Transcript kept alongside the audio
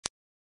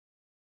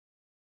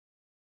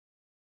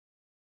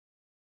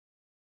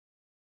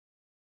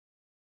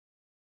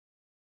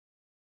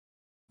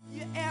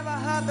Ever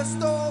heard the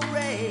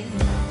story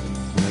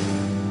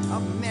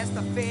of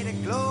Mr.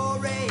 Faded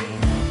Glory?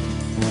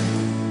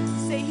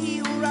 Say he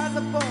who rides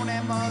upon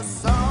him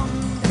must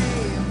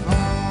someday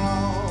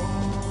fall.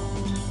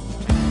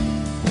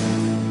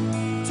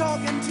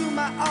 Talking to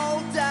my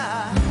older,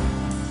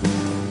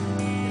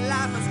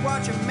 life is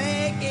what you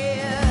make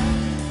it,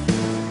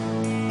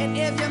 and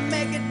if you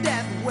make it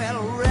death,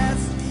 well,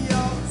 rest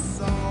your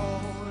soul.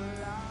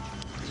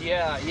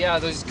 Yeah,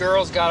 those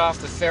girls got off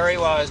the ferry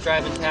while I was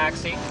driving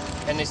taxi,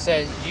 and they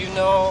said, "You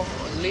know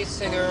lead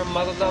singer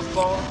Mother Love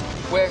Bone,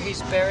 where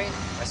he's buried?"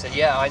 I said,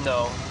 "Yeah, I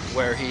know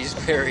where he's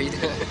buried.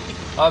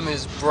 I'm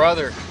his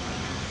brother."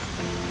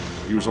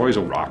 He was always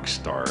a rock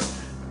star,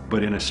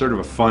 but in a sort of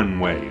a fun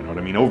way, you know what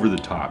I mean? Over the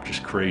top,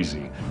 just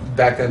crazy.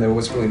 Back then there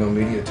was really no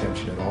media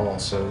attention at all,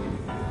 so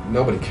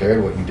nobody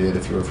cared what you did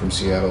if you were from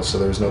Seattle, so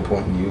there was no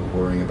point in you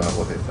worrying about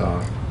what they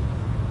thought.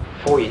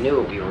 Before you knew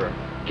it,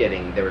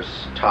 there was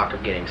talk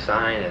of getting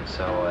signed, and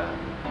so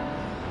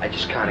I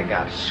just kind of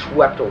got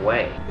swept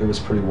away. It was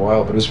pretty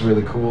wild, but it was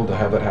really cool to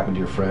have that happen to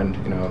your friend,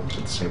 you know, at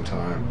the same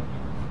time,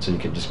 so you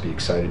could just be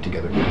excited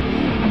together.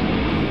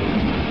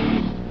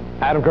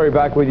 Adam Curry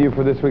back with you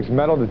for this week's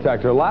Metal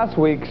Detector. Last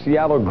week,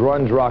 Seattle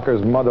grunge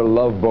rockers Mother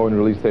Love Bone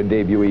released their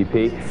debut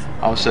EP.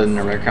 All of a sudden,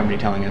 a record company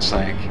telling us,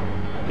 like,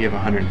 you have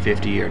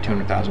 $150,000 or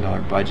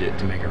 $200,000 budget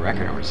to make a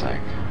record, or it's like,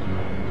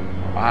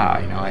 wow,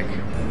 you know, like,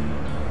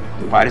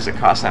 why does it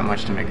cost that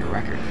much to make a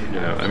record? You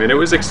know, I mean, it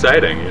was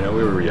exciting. You know,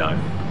 we were young,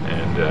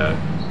 and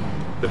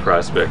the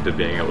prospect of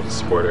being able to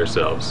support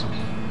ourselves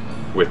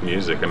with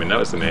music, I mean, that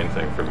was the main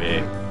thing for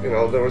me. You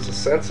know, there was a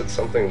sense that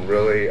something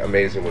really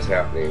amazing was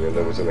happening, and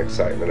there was an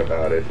excitement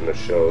about it, and the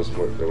shows,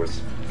 there was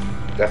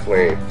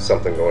definitely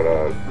something going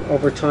on.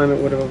 Over time,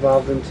 it would have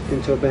evolved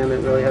into a band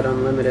that really had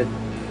unlimited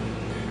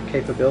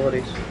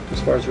capabilities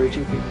as far as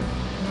reaching people.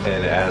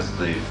 And as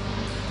the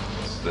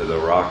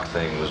rock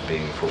thing was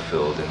being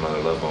fulfilled in Mother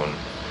Love Bone,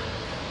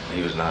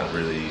 he was not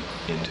really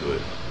into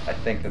it. I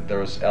think that there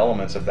was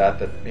elements of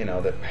that you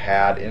know, that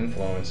had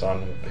influence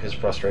on his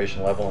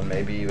frustration level and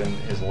maybe even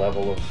his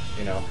level of,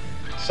 you know,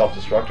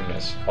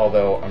 self-destructiveness,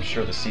 although I'm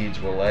sure the seeds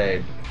were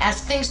laid.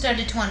 As things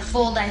started to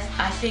unfold, I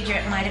figure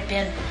it might have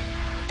been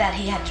that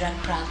he had drug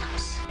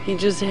problems. He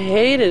just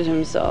hated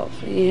himself.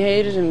 He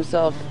hated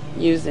himself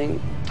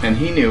using. And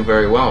he knew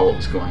very well what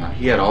was going on.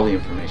 He had all the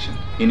information.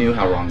 He knew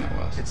how wrong that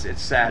was.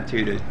 It's sad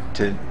too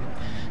to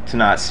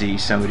not see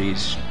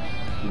somebody's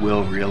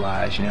will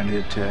realized, you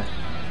know,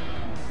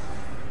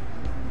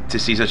 to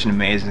see such an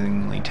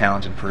amazingly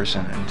talented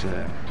person and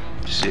to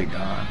see it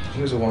gone.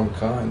 He was a one of a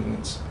kind, and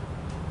it's,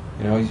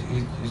 you know,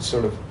 you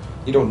sort of,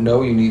 you don't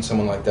know you need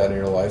someone like that in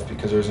your life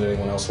because there isn't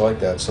anyone else like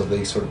that, so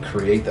they sort of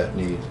create that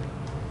need.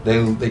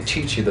 They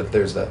teach you that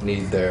there's that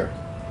need there,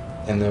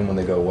 and then when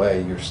they go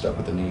away, you're stuck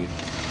with the need.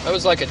 That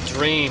was like a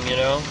dream, you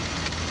know?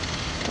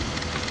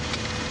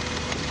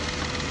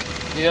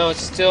 You know,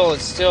 it's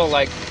still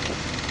like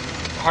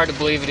hard to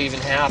believe it even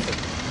happened.